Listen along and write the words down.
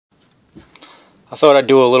I thought I'd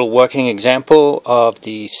do a little working example of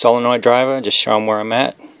the solenoid driver, just show them where I'm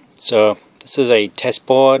at. So this is a test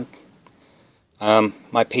board.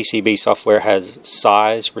 My PCB software has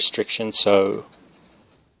size restrictions, so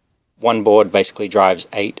one board basically drives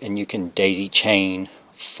 8, and you can daisy chain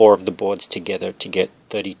 4 of the boards together to get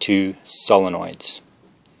 32 solenoids.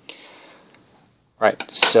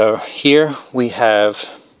 Right, so here we have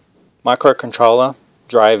microcontroller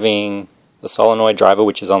driving the solenoid driver,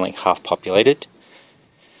 which is only half populated.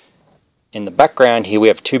 In the background here we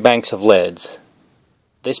have 2 banks of LEDs.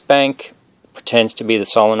 This bank pretends to be the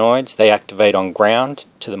solenoids. They activate on ground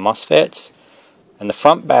to the MOSFETs, and the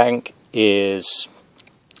front bank is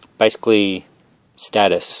basically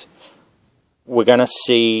status. We're going to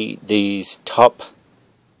see these top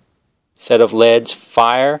set of LEDs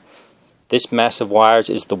fire. This mass of wires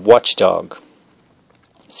is the watchdog.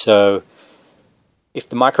 So if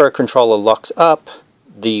the microcontroller locks up,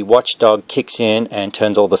 the watchdog kicks in and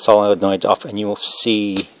turns all the solenoids off, and you will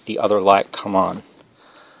see the other light come on.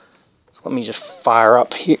 So let me just fire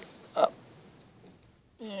up here.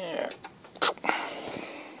 Yeah.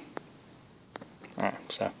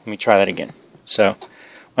 Alright, so let me try that again. So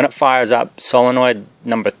when it fires up, solenoid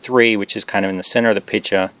number 3, which is kind of in the center of the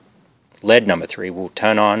picture, LED number 3 will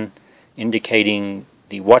turn on, indicating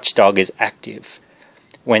the watchdog is active.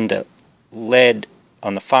 When the LED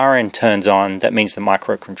on the far end turns on, that means the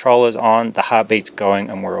microcontroller is on, the heartbeat's going,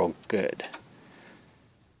 and we're all good.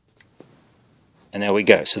 And there we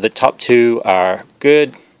go. So the top 2 are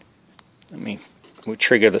good. We'll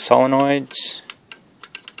trigger the solenoids.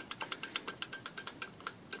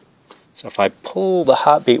 So if I pull the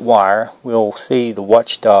heartbeat wire, we'll see the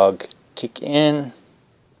watchdog kick in.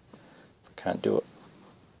 Can't do it.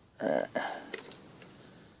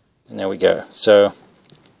 And there we go. So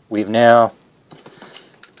we've now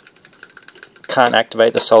can't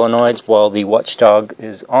activate the solenoids while the watchdog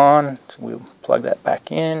is on, so we'll plug that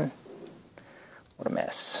back in. What a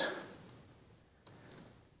mess.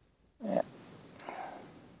 Yeah.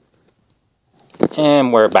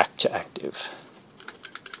 And we're back to active.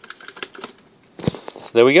 So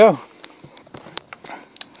there we go.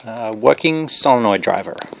 Working solenoid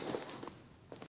driver.